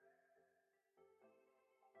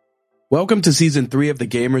Welcome to Season 3 of the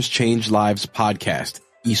Gamers Change Lives podcast,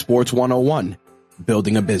 Esports 101,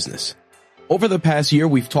 Building a Business. Over the past year,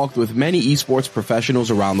 we've talked with many esports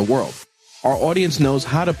professionals around the world. Our audience knows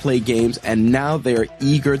how to play games, and now they are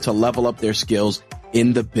eager to level up their skills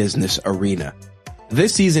in the business arena.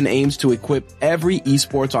 This season aims to equip every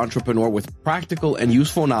esports entrepreneur with practical and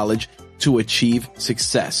useful knowledge to achieve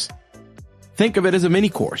success. Think of it as a mini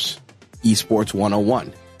course, Esports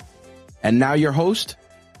 101. And now your host,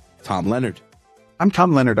 Tom Leonard. I'm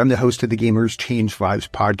Tom Leonard. I'm the host of the Gamers Change Lives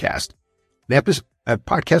podcast. A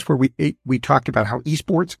podcast where we talked about how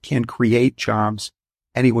esports can create jobs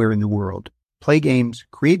anywhere in the world. Play games,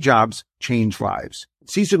 create jobs, change lives.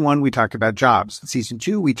 Season 1, we talked about jobs. Season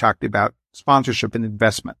 2, we talked about sponsorship and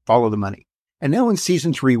investment, follow the money. And now in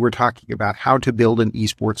Season 3, we're talking about how to build an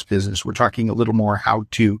esports business. We're talking a little more how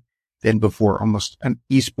to than before, almost an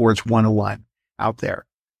esports 101 out there.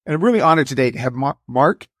 And I'm really honored today to have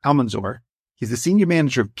Mark Almanzor. He's the senior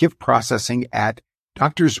manager of gift processing at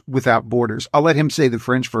Doctors Without Borders. I'll let him say the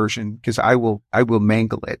French version because I will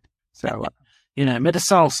mangle it. So,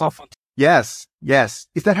 Médecins Sans Frontières. Yes.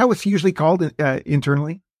 Is that how it's usually called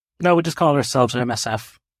internally? No, we just call ourselves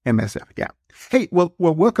MSF. MSF, yeah. Hey, well,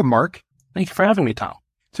 welcome, Mark. Thank you for having me, Tom.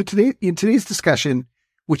 So in today's discussion,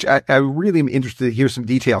 which I really am interested to hear some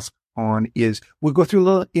details on, is we'll go through a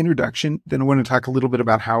little introduction. Then I want to talk a little bit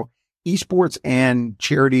about how esports and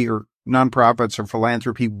charity or nonprofits or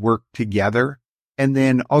philanthropy work together. And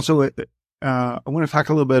then also, I want to talk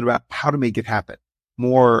a little bit about how to make it happen.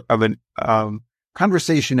 More of an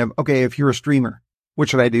conversation of, okay, if you're a streamer, what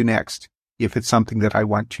should I do next if it's something that I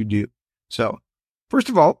want to do? So first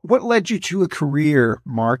of all, what led you to a career,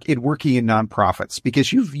 Mark, in working in nonprofits?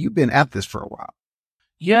 Because you've been at this for a while.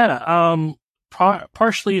 Yeah,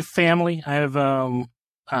 partially family. I have a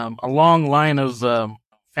long line of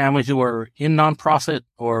families who are in nonprofit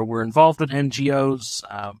or were involved with NGOs.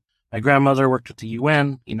 My grandmother worked at the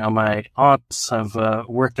UN. My aunts have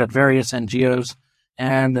worked at various NGOs.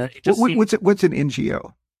 And what's an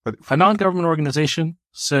NGO? A non-government organization,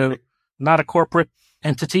 so not a corporate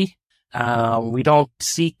entity. We don't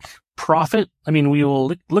seek profit. I mean, we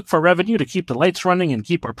will look for revenue to keep the lights running and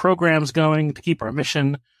keep our programs going, to keep our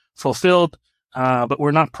mission fulfilled, but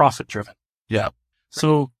we're not profit-driven. Yeah.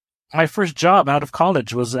 So my first job out of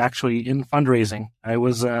college was actually in fundraising. I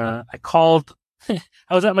was at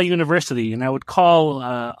my university, and I would call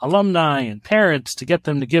alumni and parents to get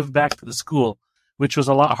them to give back to the school, which was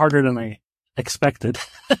a lot harder than I expected.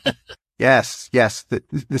 Yes.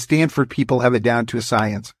 The Stanford people have it down to a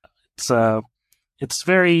science. It's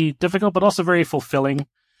very difficult, but also very fulfilling.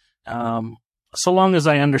 So long as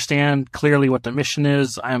I understand clearly what the mission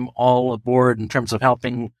is, I'm all aboard in terms of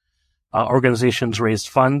helping organizations raise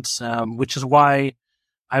funds, which is why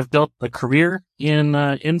I've built a career in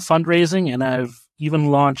fundraising, and I've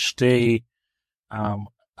even launched a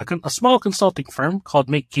small consulting firm called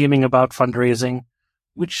Make Gaming About Fundraising,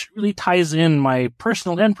 which really ties in my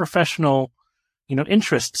personal and professional,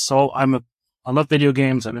 interests. So I love video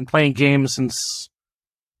games. I've been playing games since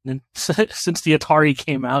the Atari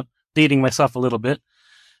came out, dating myself a little bit.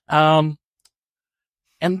 And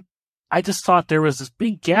I just thought there was this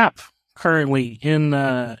big gap currently in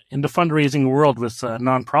the fundraising world with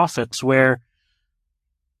nonprofits, where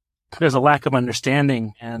there's a lack of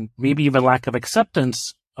understanding and maybe even lack of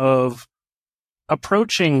acceptance of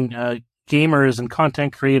approaching gamers and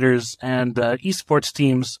content creators and esports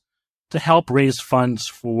teams to help raise funds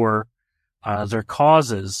for their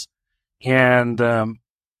causes. And,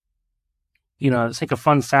 I think a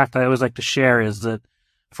fun fact I always like to share is that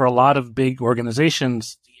for a lot of big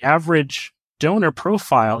organizations, the average donor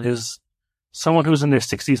profile is someone who's in their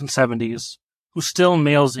 60s and 70s who still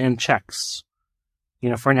mails in checks,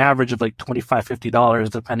 for an average of like $25, $50,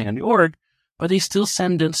 depending on the org, but they still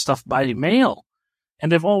send in stuff by mail.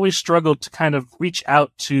 And they've always struggled to kind of reach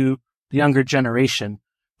out to the younger generation.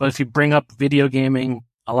 But if you bring up video gaming,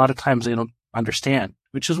 a lot of times they don't understand,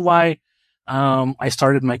 which is why I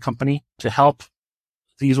started my company to help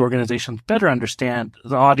these organizations better understand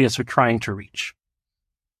the audience we're trying to reach.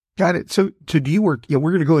 Got it. So do you work? Yeah,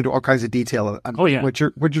 we're going to go into all kinds of detail on what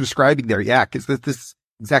you're describing there. Yeah, because this is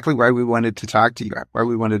exactly why we wanted to talk to you, why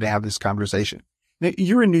we wanted to have this conversation. Now,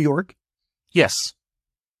 you're in New York? Yes.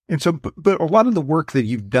 And so, but a lot of the work that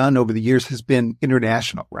you've done over the years has been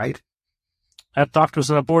international, right? At Doctors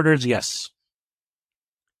Without Borders, yes.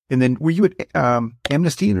 And then were you at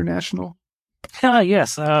Amnesty International?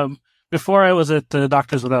 Yes. Before I was at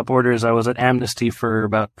Doctors Without Borders, I was at Amnesty for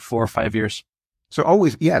about 4 or 5 years. So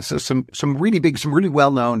always, yeah. So some really big, some really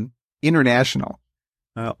well-known international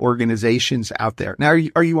organizations out there. Now,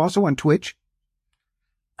 are you also on Twitch?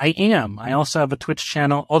 I am. I also have a Twitch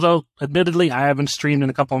channel, although admittedly I haven't streamed in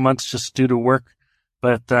a couple of months just due to work,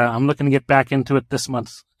 but I'm looking to get back into it this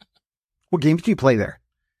month. What games do you play there?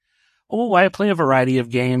 Oh, I play a variety of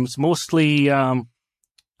games. Mostly, I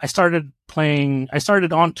started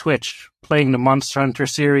on Twitch playing the Monster Hunter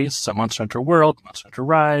series, so Monster Hunter World, Monster Hunter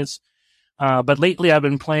Rise. But lately I've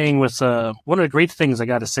been playing with, one of the great things I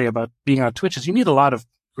got to say about being on Twitch is you need a lot of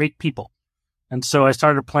great people. And so I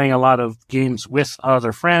started playing a lot of games with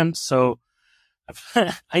other friends. So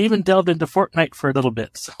I even delved into Fortnite for a little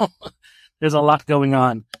bit. So there's a lot going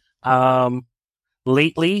on.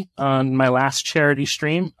 Lately, on my last charity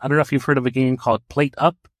stream, I don't know if you've heard of a game called Plate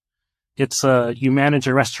Up. It's you manage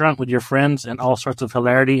a restaurant with your friends and all sorts of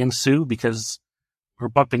hilarity ensue because we're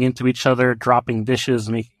bumping into each other, dropping dishes,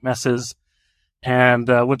 making messes. And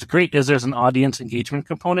what's great is there's an audience engagement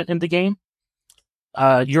component in the game.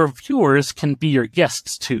 Your viewers can be your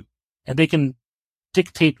guests too, and they can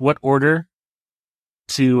dictate what order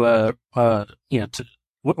to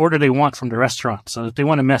what order they want from the restaurant. So if they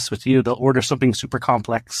want to mess with you, they'll order something super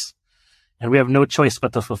complex, and we have no choice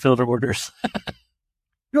but to fulfill their orders.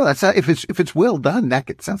 No, that's if it's well done.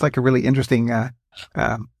 That sounds like a really interesting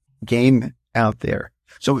game out there.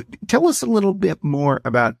 So tell us a little bit more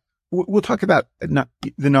about. We'll talk about the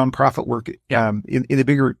nonprofit work in the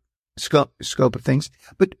bigger scope of things,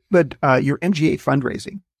 but your MGA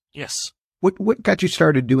fundraising. Yes. What got you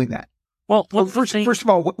started doing that? Well, first of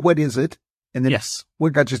all, what is it? And then yes,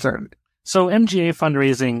 what got you started? So MGA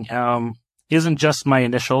fundraising isn't just my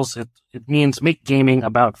initials. It means make gaming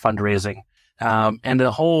about fundraising. And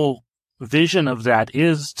the whole vision of that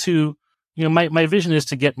is to, my vision is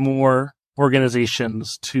to get more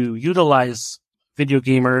organizations to utilize video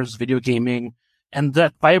gamers, video gaming, and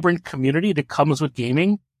that vibrant community that comes with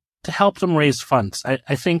gaming to help them raise funds.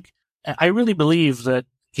 I really believe that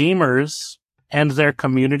gamers and their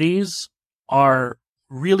communities are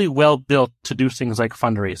really well built to do things like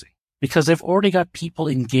fundraising because they've already got people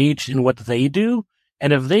engaged in what they do.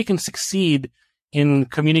 And if they can succeed in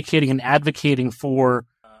communicating and advocating for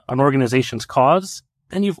an organization's cause,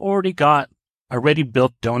 then you've already got a ready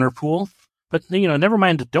built donor pool. But, never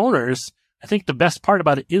mind the donors. I think the best part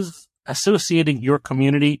about it is associating your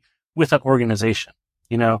community with that organization.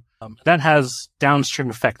 That has downstream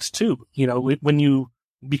effects too. When you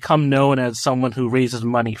become known as someone who raises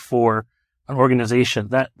money for an organization,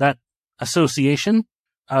 that association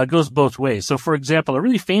goes both ways. So, for example, a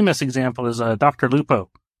really famous example is Dr. Lupo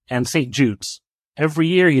and St. Jude's. Every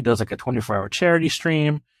year he does like a 24-hour charity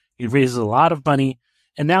stream. He raises a lot of money.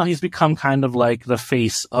 And now he's become kind of like the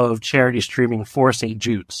face of charity streaming for St.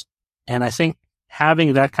 Jude's. And I think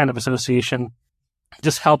having that kind of association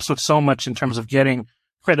just helps with so much in terms of getting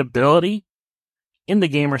credibility in the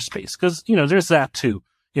gamer space. Because, there's that too.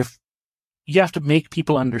 If you have to make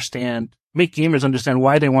gamers understand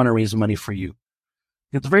why they want to raise money for you.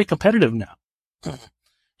 It's very competitive now.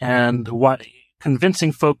 And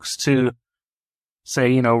convincing folks to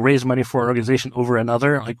say, raise money for an organization over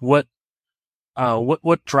another, like what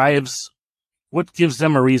gives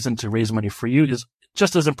them a reason to raise money for you is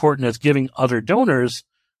just as important as giving other donors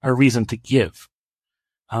a reason to give.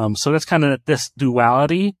 So that's kind of this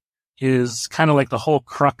duality is kind of like the whole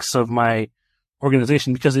crux of my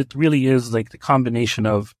organization because it really is like the combination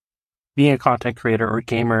of being a content creator or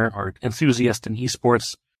gamer or enthusiast in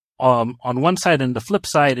esports on one side, and the flip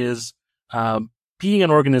side is being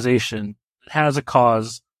an organization that has a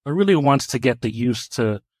cause or really wants to get the youth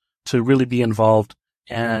to really be involved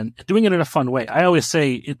and doing it in a fun way. I always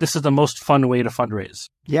say this is the most fun way to fundraise.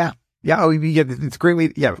 Yeah. Yeah. It's a great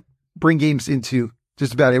way. Yeah. Bring games into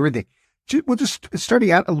just about everything. We'll just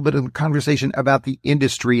starting out a little bit of a conversation about the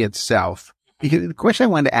industry itself. Because the question I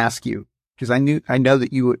wanted to ask you, because I know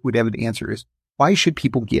that you would have an answer, is why should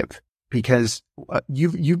people give? Because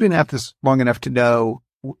you've been at this long enough to know,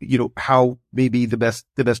 how maybe the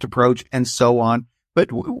best approach and so on. But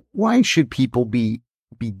why should people be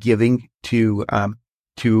giving to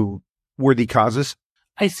worthy causes?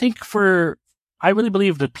 I really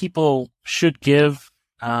believe that people should give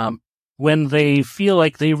when they feel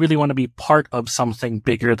like they really want to be part of something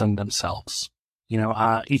bigger than themselves.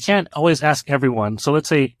 You can't always ask everyone. So let's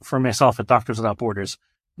say for myself at Doctors Without Borders,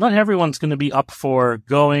 not everyone's going to be up for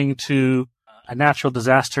going to a natural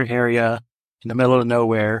disaster area in the middle of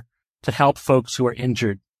nowhere to help folks who are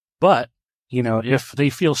injured. But, if they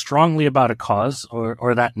feel strongly about a cause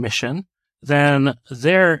or that mission, then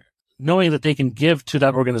they're knowing that they can give to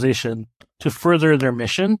that organization to further their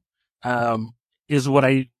mission, is what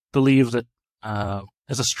I believe that,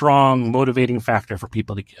 is a strong motivating factor for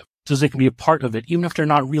people to give. So they can be a part of it, even if they're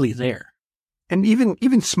not really there. And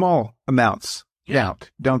even small amounts doubt,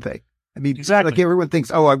 don't they? I mean, Exactly. like everyone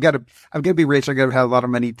thinks, oh, I've got to be rich. I got to have a lot of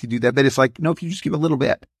money to do that. But it's like, no, if you just give a little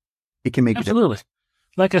bit, it can make a difference. Absolutely.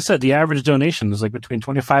 Like I said, the average donation is like between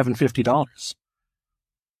 $25 and $50.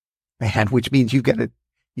 Man, which means you got to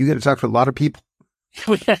talk to a lot of people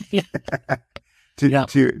Yeah.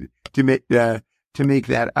 to make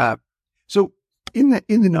that up. So in the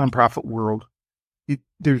nonprofit world,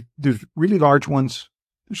 there's really large ones,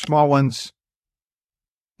 there's small ones,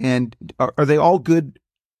 and are they all good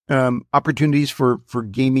opportunities for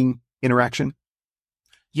gaming interaction?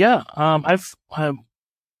 Yeah. I've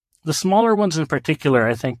the smaller ones in particular,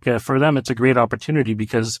 I think for them it's a great opportunity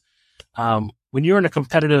because when you're in a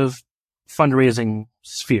competitive fundraising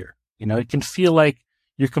sphere, it can feel like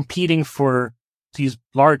you're competing for these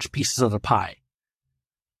large pieces of the pie.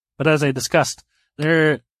 But as I discussed,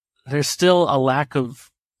 there's still a lack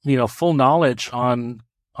of full knowledge on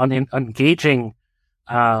engaging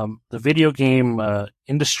the video game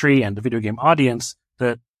industry and the video game audience.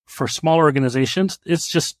 That for small organizations, it's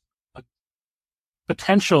just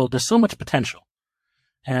potential. There's so much potential.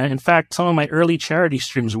 And in fact, some of my early charity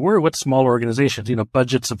streams were with small organizations,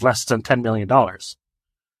 budgets of less than $10 million.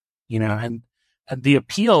 And the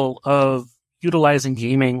appeal of utilizing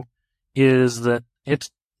gaming is that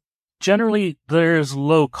it's generally there's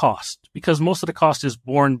low cost because most of the cost is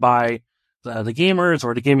borne by the gamers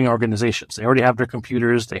or the gaming organizations. They already have their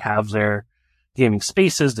computers, they have their gaming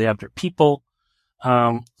spaces, they have their people.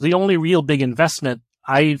 The only real big investment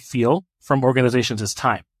I feel from organizations is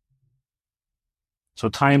time. So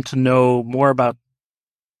time to know more about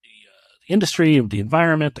the industry, the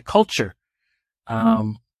environment, the culture,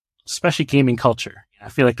 especially gaming culture. I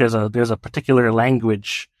feel like there's a particular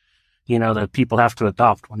language, that people have to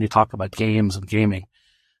adopt when you talk about games and gaming.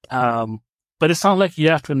 But it's not like you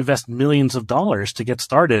have to invest millions of dollars to get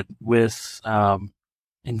started with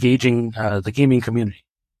engaging the gaming community.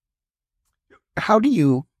 How do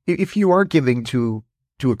you, if you are giving to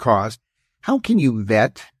a cause, how can you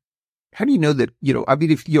vet? How do you know that, I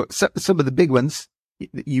mean, if some of the big ones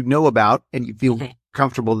you know about and you feel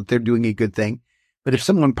comfortable that they're doing a good thing, but if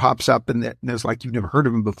someone pops up and there's like you've never heard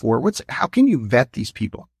of them before, how can you vet these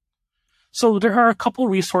people? So there are a couple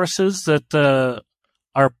resources that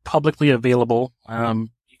are publicly available.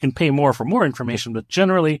 You can pay more for more information, but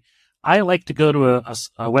generally, I like to go to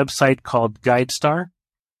a website called GuideStar.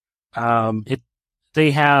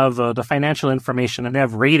 They have the financial information and they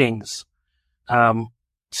have ratings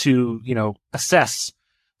to assess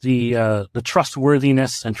the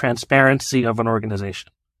trustworthiness and transparency of an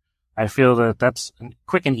organization. I feel that that's a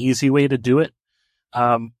quick and easy way to do it.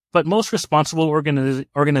 But most responsible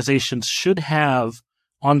organizations should have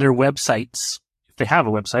on their websites, if they have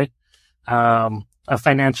a website, a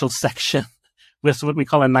financial section with what we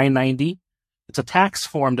call a 990. It's a tax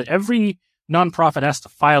form that every nonprofit has to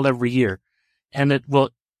file every year. And it will,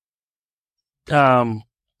 it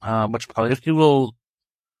will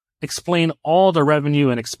explain all the revenue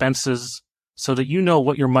and expenses so that you know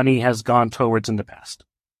what your money has gone towards in the past.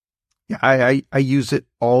 Yeah, I use it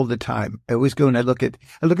all the time. I always go and I look at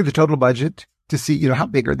the total budget to see, how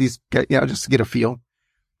big are these, just to get a feel.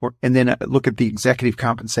 And then I look at the executive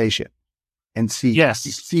compensation and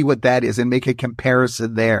see what that is and make a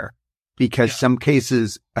comparison there. Because some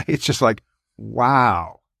cases it's just like,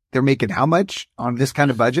 wow, they're making how much on this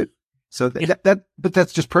kind of budget? So but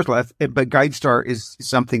that's just personal. But GuideStar is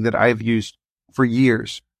something that I've used for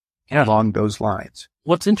years along those lines.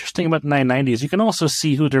 What's interesting about 990 is you can also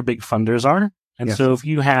see who their big funders are. And so if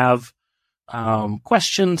you have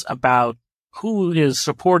questions about who is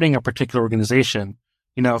supporting a particular organization,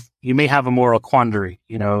 you may have a moral quandary,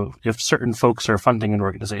 if certain folks are funding an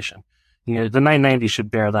organization. The 990 should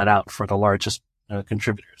bear that out for the largest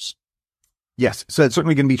contributors. Yes. So it's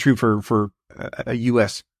certainly going to be true for a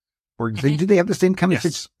U.S. organization. Do they have the same kind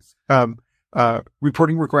of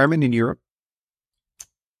reporting requirement in Europe?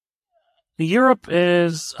 Europe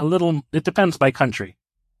is it depends by country,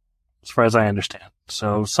 as far as I understand.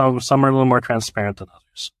 So some are a little more transparent than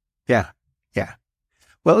others. Yeah. Yeah.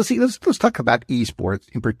 Well, let's talk about esports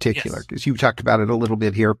in particular, because you talked about it a little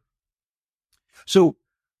bit here. So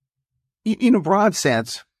in a broad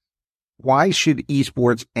sense, why should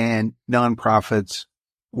esports and nonprofits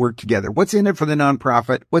work together? What's in it for the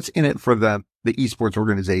nonprofit? What's in it for the esports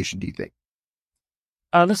organization, do you think?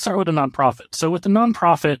 Let's start with the nonprofit. So with the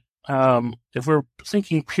nonprofit, if we're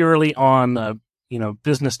thinking purely on,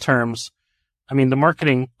 business terms, I mean, the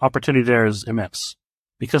marketing opportunity there is immense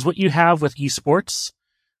because what you have with esports,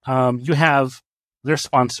 you have their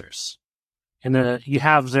sponsors and you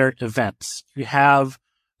have their events, you have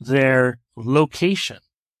their location.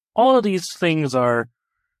 All of these things are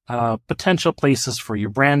potential places for your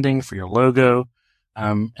branding, for your logo,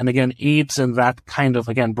 and again, aids in that kind of,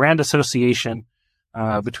 again, brand association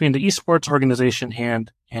between the esports organization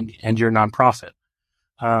and your nonprofit.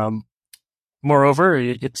 Moreover,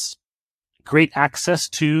 it's great access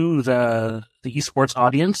to the esports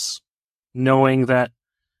audience, knowing that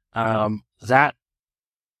that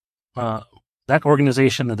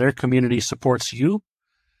organization and their community supports you.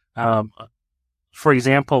 For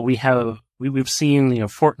example, we've seen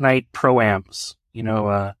Fortnite pro-ams,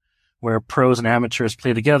 where pros and amateurs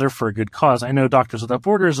play together for a good cause. I know Doctors Without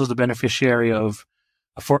Borders was the beneficiary of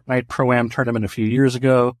a Fortnite pro-am tournament a few years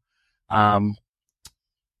ago.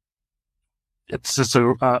 It's just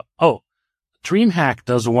DreamHack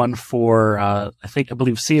does one for I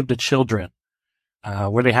believe Save the Children,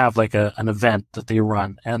 where they have like an event that they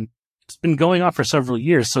run, and it's been going on for several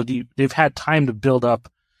years. So they've had time to build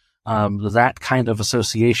up that kind of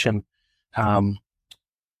association and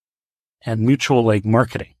mutual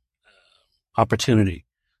marketing opportunity.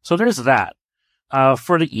 So there's that.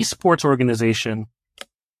 For the esports organization,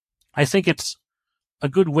 I think it's a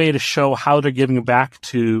good way to show how they're giving back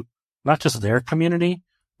to not just their community,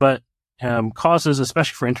 but causes,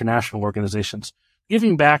 especially for international organizations,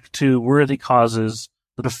 giving back to worthy causes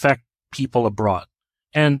that affect people abroad.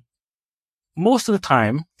 And most of the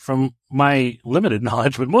time, from my limited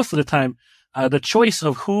knowledge, but most of the time, the choice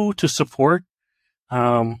of who to support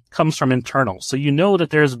comes from internal. So that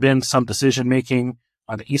there's been some decision making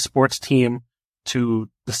on the esports team to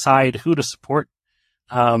decide who to support.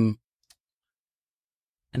 And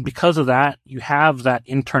because of that, you have that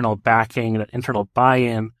internal backing, that internal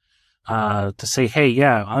buy-in to say, hey,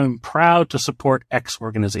 yeah, I'm proud to support X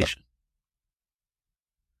organization.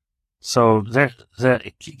 So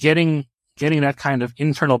getting that kind of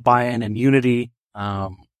internal buy-in and unity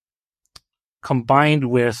combined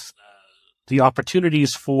with the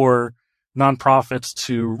opportunities for nonprofits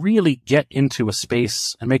to really get into a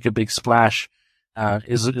space and make a big splash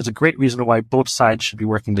is a great reason why both sides should be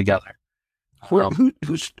working together.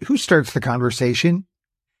 Who starts the conversation?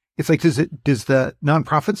 It's like, does the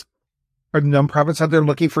nonprofits, are the nonprofits out there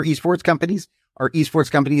looking for esports companies? Are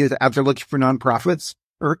esports companies out there looking for nonprofits?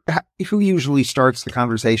 Or who usually starts the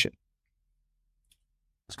conversation?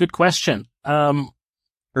 It's a good question. Or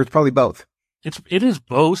it's probably both. It is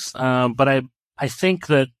both. But I think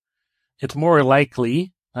that it's more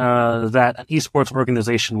likely that an esports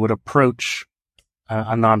organization would approach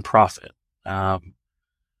a nonprofit.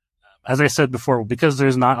 As I said before, because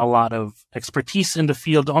there's not a lot of expertise in the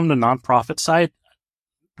field on the nonprofit side,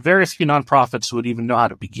 very few nonprofits would even know how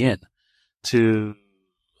to begin to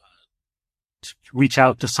reach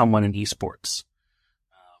out to someone in esports.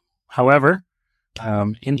 However,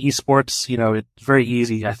 in esports, it's very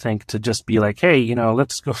easy, I think, to just be like, hey,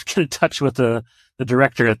 let's go get in touch with the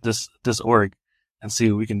director at this org and see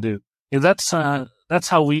what we can do. That's how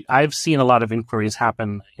I've seen a lot of inquiries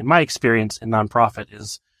happen in my experience in nonprofit.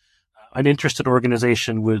 Is an interested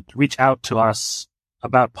organization would reach out to us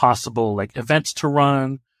about possible events to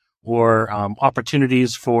run or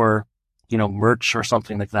opportunities for merch or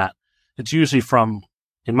something like that. It's usually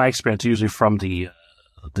in my experience, from the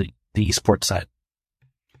esports side.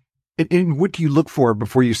 And what do you look for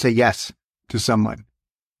before you say yes to someone?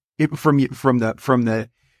 From the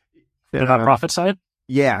nonprofit side?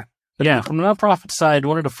 Yeah. Yeah. From the nonprofit side,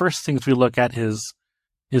 one of the first things we look at is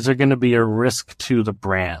there going to be a risk to the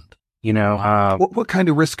brand? What kind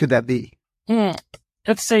of risk could that be?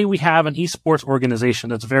 Let's say we have an esports organization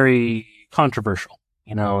that's very controversial,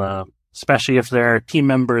 especially if their team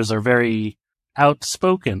members are very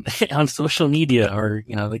outspoken on social media, or,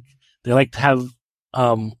 they like to have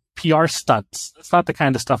PR stunts. That's not the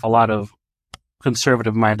kind of stuff a lot of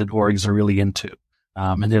conservative-minded orgs are really into,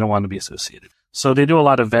 and they don't want to be associated. So they do a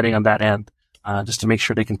lot of vetting on that end, just to make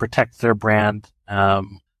sure they can protect their brand.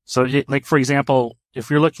 For example, if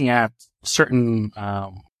you're looking at certain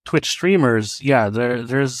Twitch streamers,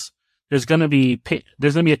 there's going to be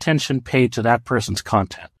attention paid to that person's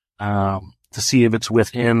content to see if it's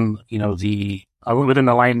within within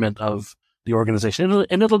alignment of the organization,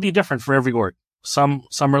 and it'll be different for every org. Some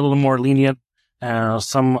are a little more lenient,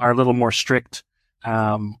 some are a little more strict.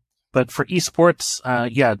 But for esports,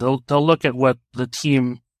 they'll look at what the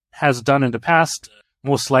team has done in the past.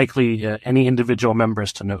 Most likely, any individual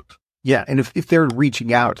members to note. Yeah, and if they're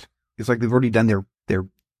reaching out, it's like they've already done their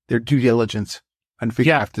due diligence and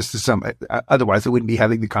figure out this to some. Otherwise, they wouldn't be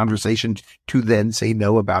having the conversation to then say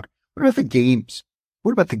no about. What about the games?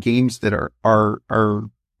 What about the games that are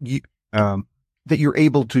that you're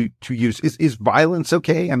able to use? Is violence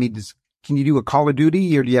okay? I mean, can you do a Call of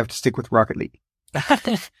Duty, or do you have to stick with Rocket League?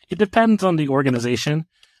 It depends on the organization.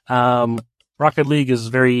 Rocket League is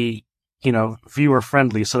very, viewer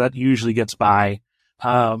friendly, so that usually gets by.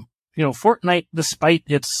 Fortnite, despite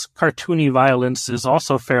its cartoony violence, is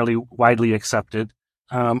also fairly widely accepted.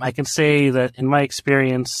 I can say that in my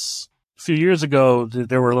experience, a few years ago,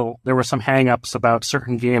 there were some hang-ups about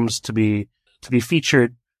certain games to be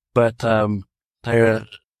featured, but I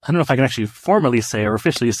don't know if I can actually formally say or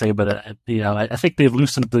officially say, but I think they've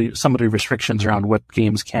loosened some of the restrictions around what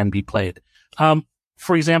games can be played.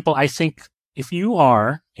 For example, I think if you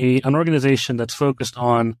are an organization that's focused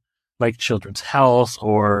on like children's health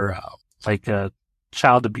or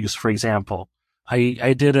child abuse, for example,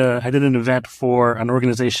 I did an event for an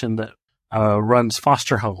organization that runs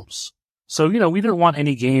foster homes. So we didn't want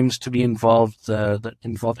any games to be involved that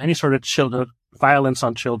involve any sort of violence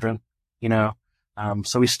on children.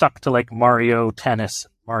 So we stuck to like Mario Tennis,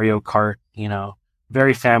 Mario Kart.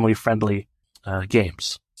 Very family friendly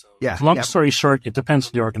games. Yeah. Long story short, it depends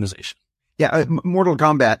on the organization. Yeah, Mortal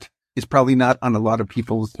Kombat is probably not on a lot of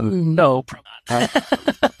people's no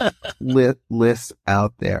lists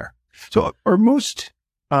out there. So, are most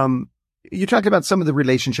you talked about some of the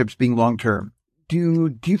relationships being long term.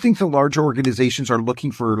 Do you think the larger organizations are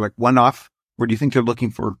looking for like one off, or do you think they're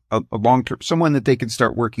looking for a long term, someone that they can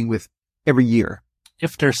start working with every year?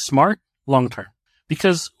 If they're smart, long term.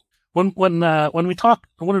 Because when we talk,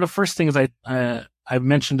 one of the first things I've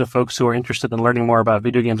mentioned to folks who are interested in learning more about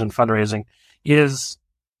video games and fundraising is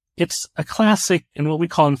it's a classic in what we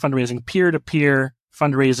call in fundraising peer-to-peer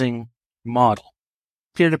fundraising model.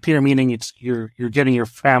 Peer-to-peer meaning you're getting your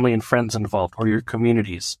family and friends involved or your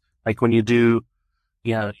communities. Like when you do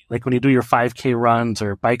your 5K runs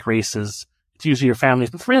or bike races, it's usually your family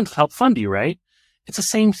and friends help fund you, right? It's the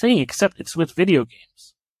same thing, except it's with video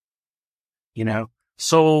games.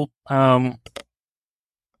 So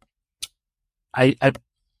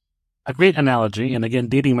a great analogy, and again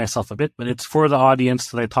dating myself a bit, but it's for the audience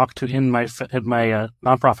that I talk to in my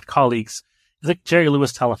nonprofit colleagues. Is like Jerry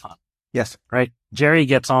Lewis Telethon. Yes, right. Jerry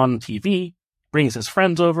gets on TV, brings his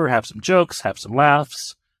friends over, have some jokes, have some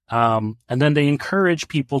laughs, and then they encourage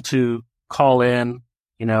people to call in,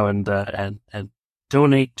 and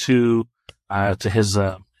donate to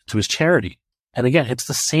his charity. And again, it's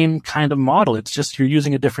the same kind of model. It's just you're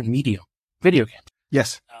using a different medium, video games.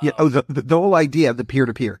 Yes. Yeah. The whole idea of the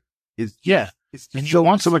peer-to-peer is so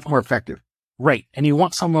much more effective. Right. And you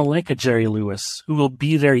want someone like a Jerry Lewis who will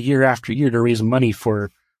be there year after year to raise money for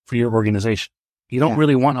your organization. You don't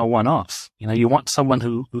really want a one-off. You want someone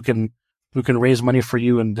who can raise money for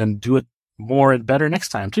you and do it more and better next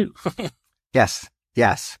time too. Yes.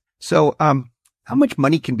 Yes. So, how much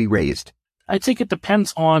money can be raised? I think it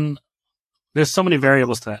depends on, there's so many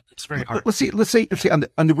variables to that. It's very hard. Let's say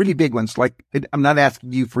on the really big ones, like I'm not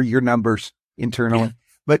asking you for your numbers internally,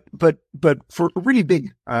 but for a really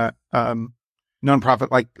big,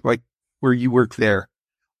 nonprofit, like where you work there,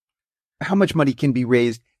 how much money can be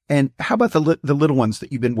raised? And how about the little ones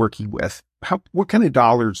that you've been working with? What kind of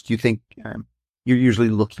dollars do you think you're usually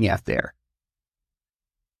looking at there?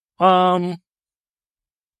 I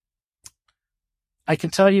can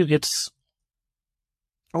tell you it's.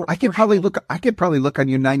 Oh, I could probably look on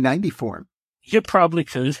your 990 form. You probably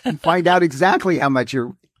could and find out exactly how much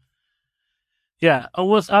you're. Yeah,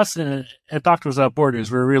 with us at Doctors Without Borders,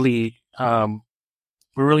 we're really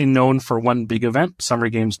known for one big event, Summer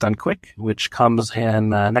Games Done Quick, which comes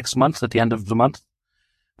in next month at the end of the month.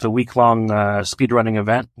 It's a week-long speedrunning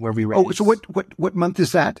event where we raise. Oh, so what month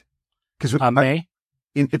is that? Because May.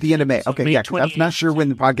 At the end of May. So okay, May, yeah. I'm not sure when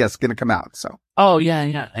the podcast is going to come out. So. Oh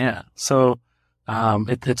yeah. So,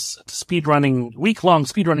 it's a week-long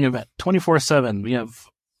speedrunning event, 24/7. We have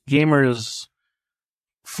gamers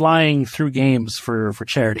flying through games for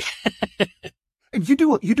charity. You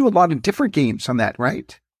do a lot of different games on that,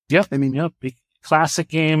 right? Yep. Classic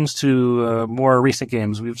games to more recent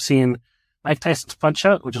games. We've seen Mike Tyson's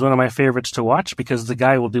Punch-Out, which is one of my favorites to watch because the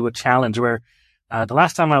guy will do a challenge where the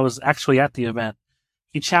last time I was actually at the event,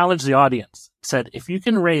 he challenged the audience, said, if you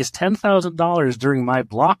can raise $10,000 during my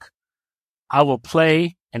block, I will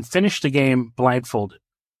play and finish the game blindfolded.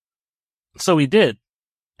 So he did.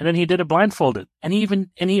 And then he did it blindfolded. And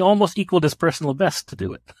he almost equaled his personal best to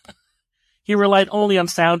do it. He relied only on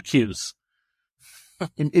sound cues.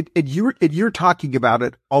 And you're talking about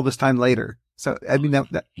it all this time later. So, I mean,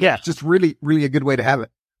 it's just really, really a good way to have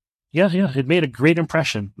it. Yeah. It made a great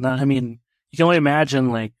impression. I mean, you can only imagine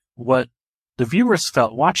like what the viewers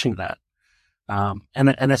felt watching that. And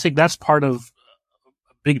I think that's part of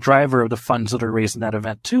a big driver of the funds that are raised in that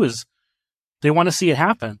event too, is they want to see it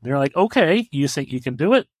happen. They're like, okay, you think you can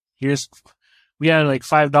do it? We had like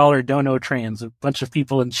 $5 dono trains. A bunch of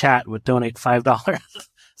people in chat would donate $5.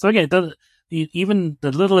 So again, even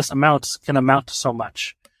the littlest amounts can amount to so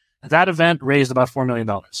much. That event raised about $4 million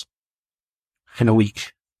in a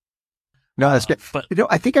week. No, that's good. But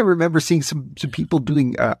I think I remember seeing some people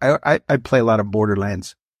doing. I play a lot of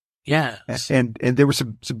Borderlands. Yeah, and there were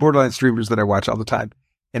some Borderlands streamers that I watch all the time,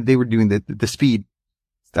 and they were doing the speed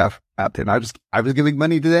stuff out there, and I was giving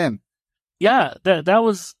money to them. Yeah, that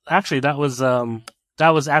was at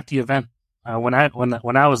the event when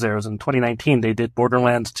I was there. It was in 2019. They did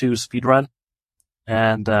Borderlands 2 speedrun,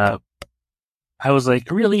 and I was like,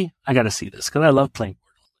 really, I got to see this because I love playing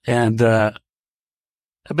Borderlands.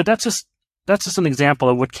 And but that's just an example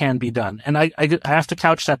of what can be done. And I have to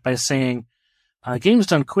couch that by saying, games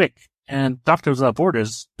done quick and Doctors Without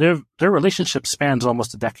Borders, their relationship spans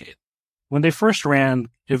almost a decade. When they first ran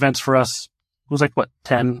events for us, it was like what,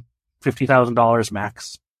 $10,000, $50,000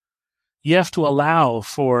 max. You have to allow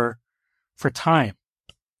for time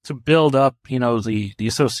to build up, the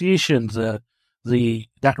associations, that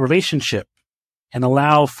relationship, and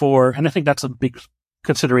allow for, and I think that's a big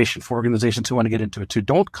consideration for organizations who want to get into it too.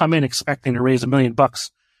 Don't come in expecting to raise $1 million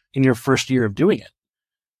in your first year of doing it.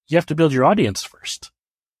 You have to build your audience first.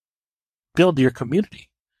 Build your community.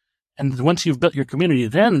 And once you've built your community,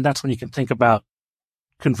 then that's when you can think about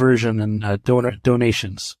conversion and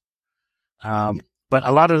donations. But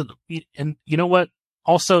a lot of, and you know what?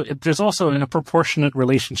 Also, there's also a proportionate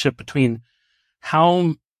relationship between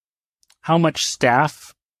how much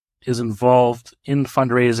staff is involved in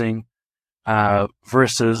fundraising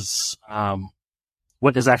versus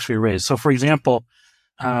what is actually raised. So, for example,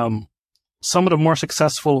 some of the more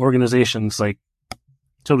successful organizations like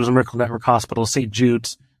Children's Miracle Network Hospital, St.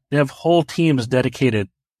 Jude's, they have whole teams dedicated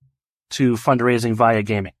to fundraising via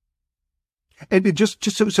gaming. And just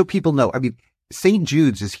so people know, I mean, St.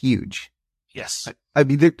 Jude's is huge. Yes. I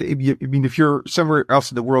mean, if you're somewhere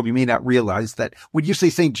else in the world, you may not realize that when you say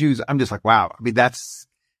St. Jude's, I'm just like, wow. I mean,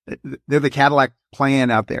 they're the Cadillac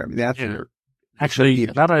plan out there. I mean, that's actually,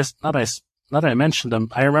 now that I mentioned them,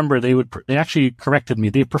 I remember they actually corrected me.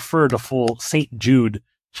 They preferred a full St. Jude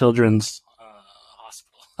Children's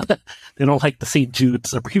Hospital. They don't like the St.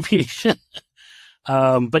 Jude's abbreviation.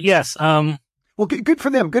 But yes. Well, good for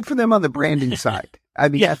them. Good for them on the branding side. I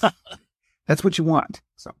mean, yeah. That's what you want.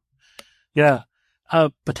 So, yeah.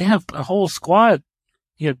 But they have a whole squad,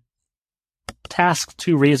 tasked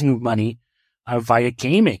to raising money via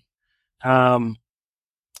gaming. Some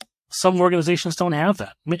organizations don't have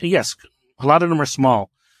that. Yes, a lot of them are small.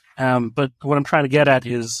 But what I'm trying to get at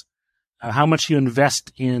is how much you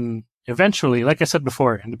invest in eventually, like I said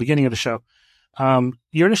before in the beginning of the show,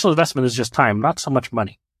 your initial investment is just time, not so much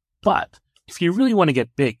money. But if you really want to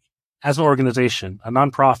get big as an organization, a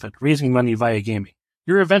nonprofit, raising money via gaming,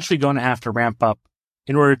 you're eventually going to have to ramp up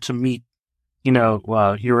in order to meet,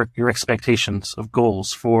 your expectations of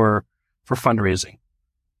goals for fundraising.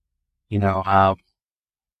 Don't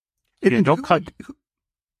cut.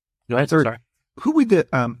 Go ahead. Sorry. Who would the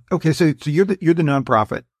okay? So you're the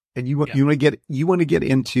nonprofit, and you want to get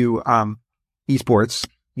into esports.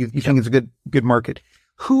 You think it's a good market.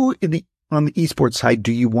 Who on the esports side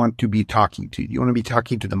do you want to be talking to? Do you want to be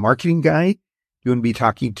talking to the marketing guy? Do you want to be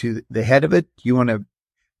talking to the head of it? Do you want to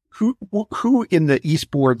who in the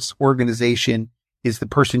esports organization is the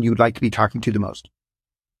person you would like to be talking to the most?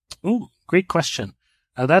 Ooh, great question.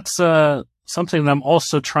 That's something that I'm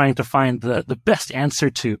also trying to find the best answer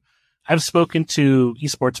to. I've spoken to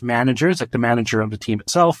esports managers, like the manager of the team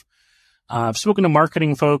itself. I've spoken to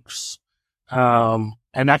marketing folks, and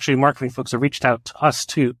actually marketing folks have reached out to us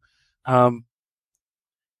too.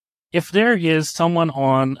 If there is someone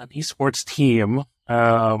on an esports team,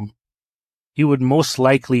 he would most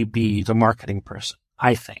likely be the marketing person,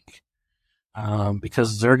 I think,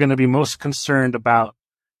 because they're going to be most concerned about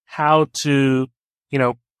how to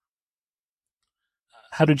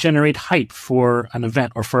generate hype for an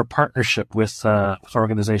event or for a partnership with an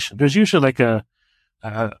organization. There's usually like a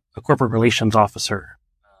corporate relations officer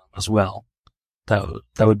as well that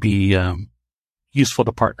would be useful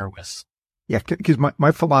to partner with. Yeah, because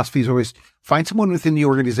my philosophy is always find someone within the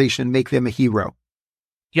organization and make them a hero.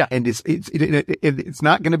 Yeah, and it's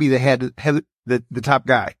not going to be the head the top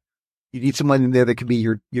guy. You need someone in there that could be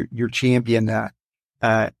your champion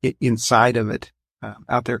inside of it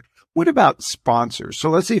out there. What about sponsors? So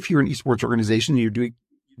let's say if you're an esports organization and you're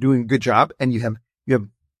doing a good job and you have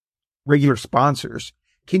regular sponsors,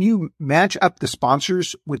 can you match up the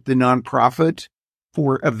sponsors with the nonprofit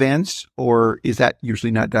for events, or is that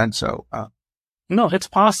usually not done? So, no, it's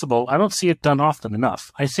possible. I don't see it done often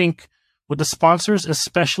enough. I think with the sponsors,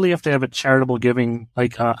 especially if they have a charitable giving,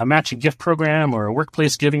 like a matching gift program or a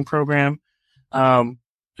workplace giving program,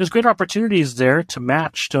 there's great opportunities there to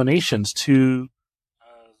match donations to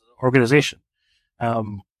the organization.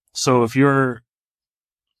 So if you're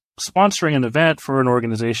sponsoring an event for an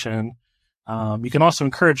organization, you can also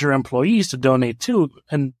encourage your employees to donate too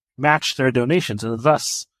and match their donations, and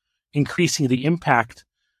thus increasing the impact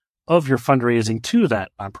of your fundraising to that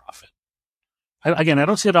nonprofit. I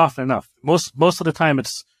don't see it often enough. Most of the time,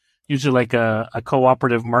 it's usually like a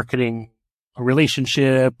cooperative marketing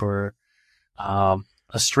relationship or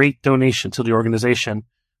a straight donation to the organization.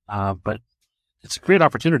 But it's a great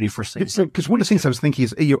opportunity for things. Because one of the things I was thinking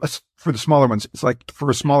is, for the smaller ones, it's like for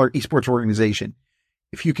a smaller esports organization,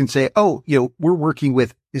 if you can say, we're working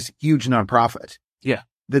with this huge nonprofit. Yeah.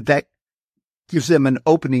 That gives them an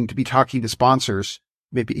opening to be talking to sponsors,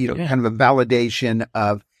 maybe, kind of a validation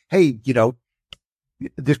of, hey,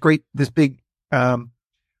 this big,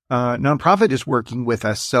 nonprofit is working with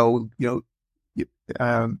us. So,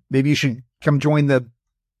 maybe you should come join the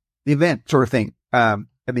event sort of thing. I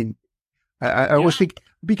always think,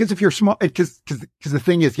 because if you're small, because the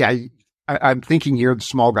thing is, I'm thinking you're the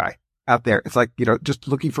small guy out there. It's like, just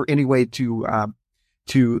looking for any way to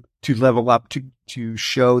level up, to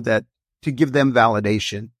show that, to give them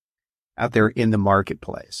validation out there in the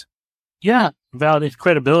marketplace. Yeah. Validate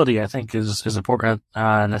credibility, I think is important.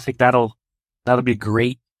 And I think that'll be a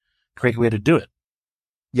great way to do it.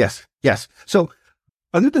 Yes. So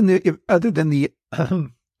other than the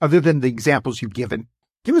examples you've given,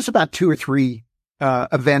 give us about 2 or 3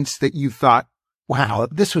 events that you thought, wow,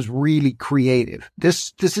 this was really creative.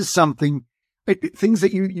 This is something, things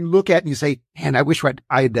that you look at and you say, man, I wish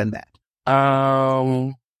I had done that.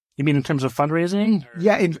 You mean in terms of fundraising?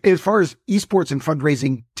 Yeah, as far as esports and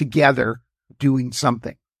fundraising together, doing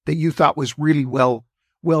something that you thought was really well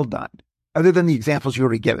done, other than the examples you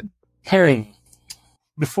already given. Harry,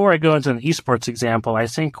 before I go into an esports example, I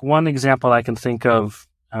think one example I can think of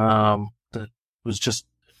that was just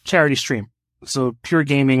charity stream. So pure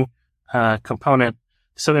gaming component.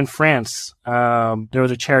 So in France, there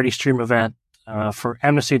was a charity stream event for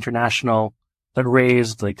Amnesty International that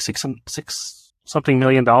raised like six something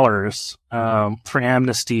million dollars for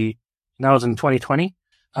Amnesty. And that was in 2020.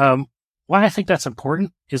 Why I think that's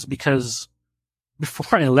important is because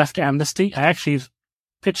before I left Amnesty, I actually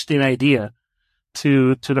pitched an idea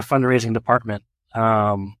to the fundraising department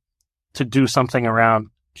to do something around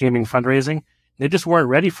gaming fundraising. They just weren't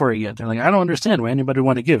ready for it yet. They're like, I don't understand why anybody would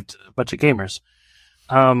want to give to a bunch of gamers.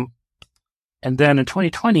 And then in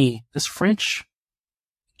 2020, this French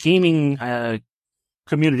gaming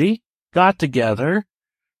community got together,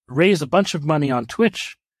 raised a bunch of money on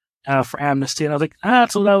Twitch for Amnesty. And I was like,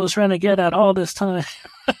 that's what I was trying to get at all this time.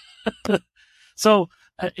 So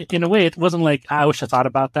in a way, it wasn't like, I wish I thought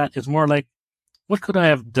about that. It's more like, what could I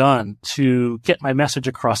have done to get my message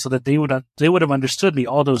across so that they would have understood me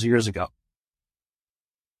all those years ago?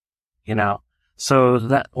 So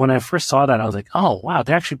that when I first saw that, I was like, oh, wow,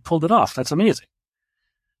 they actually pulled it off. That's amazing.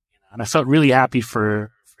 And I felt really happy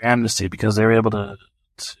for Amnesty because they were able to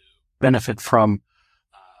benefit from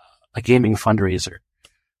a gaming fundraiser.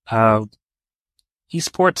 Esports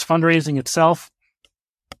fundraising itself,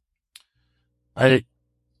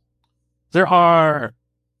 there are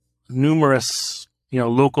numerous,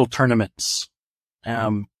 local tournaments.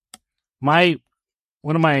 One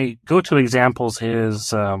of my go-to examples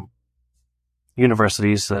is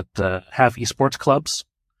universities that have esports clubs.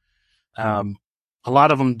 A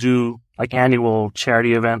lot of them do like annual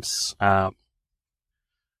charity events. My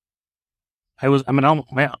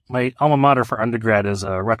alma mater for undergrad is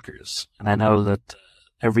Rutgers, and I know that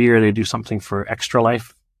every year they do something for Extra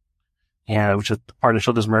Life, which is part of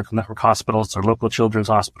Children's Miracle Network Hospital. It's our local children's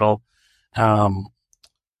hospital,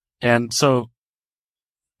 and so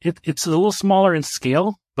it's a little smaller in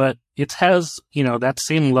scale, but it has that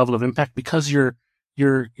same level of impact because you're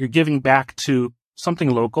giving back to something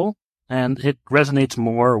local, and it resonates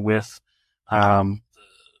more with the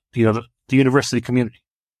university community.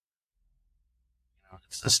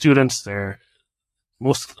 The students, they're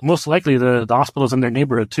most likely the hospital's in their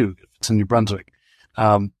neighborhood too, if it's in New Brunswick.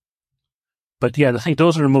 But yeah, I think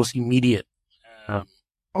those are the most immediate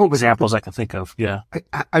examples I can think of. Yeah.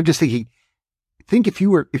 I'm just thinking, if you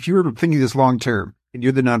were thinking this long term and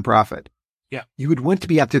you're the nonprofit, yeah, you would want to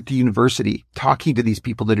be out at the university talking to these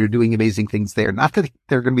people that are doing amazing things there. Not that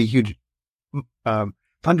they're going to be huge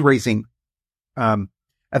fundraising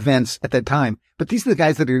events at that time, but these are the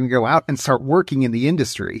guys that are going to go out and start working in the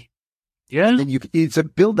industry. Yeah. And then it's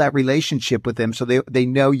build that relationship with them so they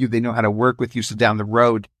know you, they know how to work with you. So down the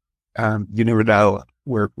road, you never know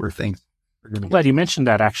where things are going to go. I'm glad you mentioned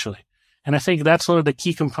that, actually. And I think that's one of the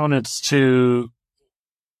key components to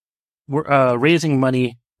raising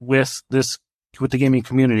money with the gaming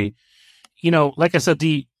community. Like I said,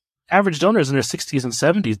 the average donor is in their 60s and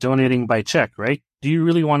 70s donating by check, right? Do you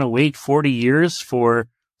really want to wait 40 years for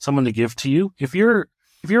someone to give to you? If you're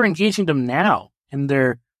engaging them now in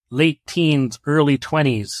their late teens, early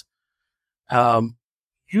 20s,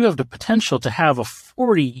 you have the potential to have a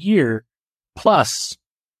 40-year plus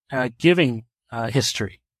giving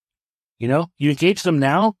history. You engage them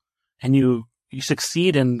now and you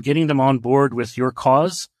succeed in getting them on board with your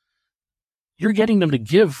cause, you're getting them to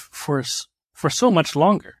give for so much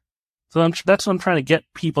longer. So that's what I'm trying to get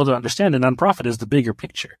people to understand. A nonprofit is the bigger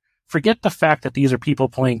picture. Forget the fact that these are people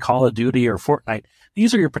playing Call of Duty or Fortnite.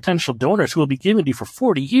 These are your potential donors who will be giving to you for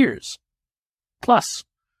 40 years plus.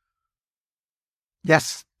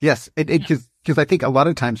 Yes. Because I think a lot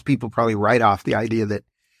of times people probably write off the idea that,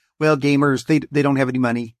 well, gamers, they don't have any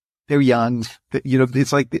money. They're young.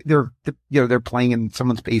 It's like they're playing in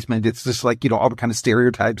someone's basement. It's just like, all the kind of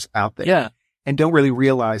stereotypes out there. Yeah. And don't really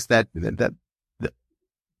realize that the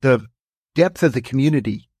depth of the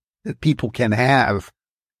community that people can have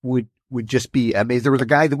would just be amazing. There was a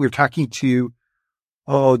guy that we were talking to.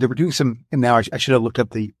 Oh, they were doing some, and now I should have looked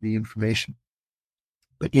up the information,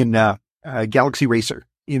 but in, Galaxy Racer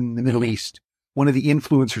in the Middle East, one of the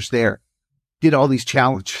influencers there did all these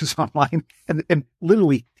challenges online and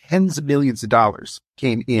literally tens of millions of dollars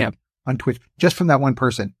came in on Twitch just from that one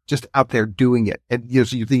person just out there doing it. And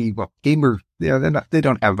so you're thinking, well, gamers, they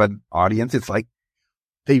don't have an audience. It's like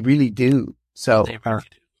they really do. So They really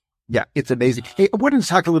do. Yeah, it's amazing. Hey, I wanted to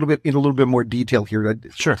talk in a little bit more detail here.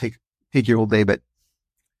 Sure. Take your whole day, but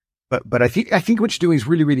I think what you're doing is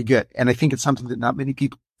really, really good. And I think it's something that not many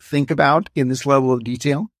people think about in this level of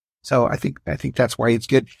detail. So I think that's why it's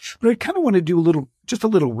good. But I kind of want to do a little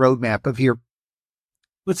roadmap of here.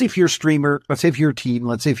 Let's say if you're a streamer, let's say if you're a team,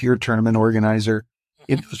 let's say if you're a tournament organizer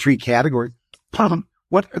in those three categories,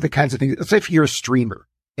 what are the kinds of things? Let's say if you're a streamer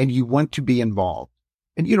and you want to be involved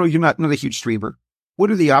and, you're not a huge streamer.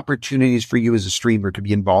 What are the opportunities for you as a streamer to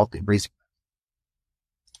be involved in raising?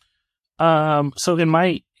 So in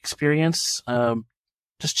my experience,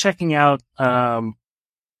 just checking out,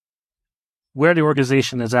 where the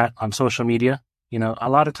organization is at on social media. A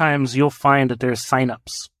lot of times you'll find that there's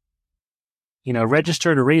signups,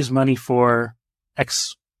 register to raise money for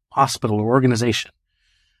X hospital or organization.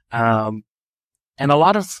 And a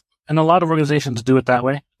lot of organizations do it that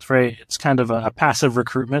way. It's kind of a passive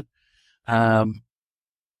recruitment.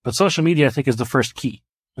 But social media, I think, is the first key,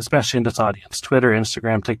 especially in this audience, Twitter,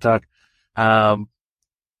 Instagram, TikTok.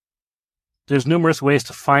 There's numerous ways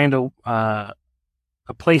to find a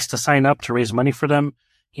place to sign up to raise money for them.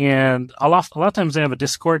 And a lot of times they have a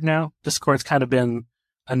Discord now. Discord's kind of been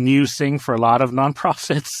a new thing for a lot of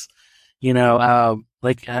nonprofits.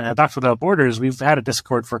 Like Doctors Without Borders, we've had a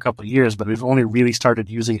Discord for a couple of years, but we've only really started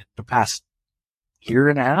using it the past year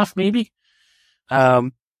and a half, maybe.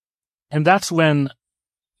 And that's when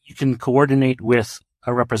you can coordinate with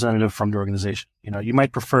a representative from the organization. You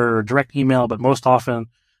might prefer direct email, but most often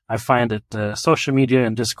I find that social media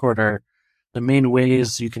and Discord are the main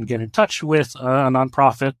ways you can get in touch with a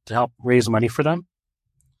nonprofit to help raise money for them.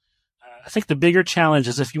 I think the bigger challenge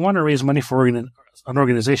is if you want to raise money for an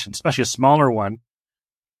organization, especially a smaller one,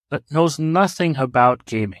 that knows nothing about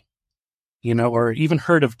gaming, or even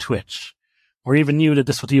heard of Twitch, or even knew that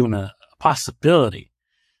this was even a possibility,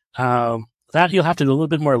 that you'll have to do a little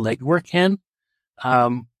bit more legwork in.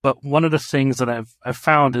 But one of the things that I've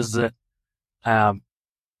found is that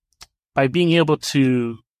by being able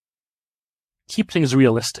to keep things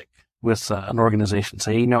realistic with an organization,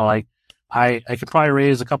 say, I could probably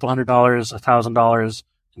raise a couple $100, $1,000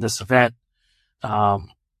 in this event.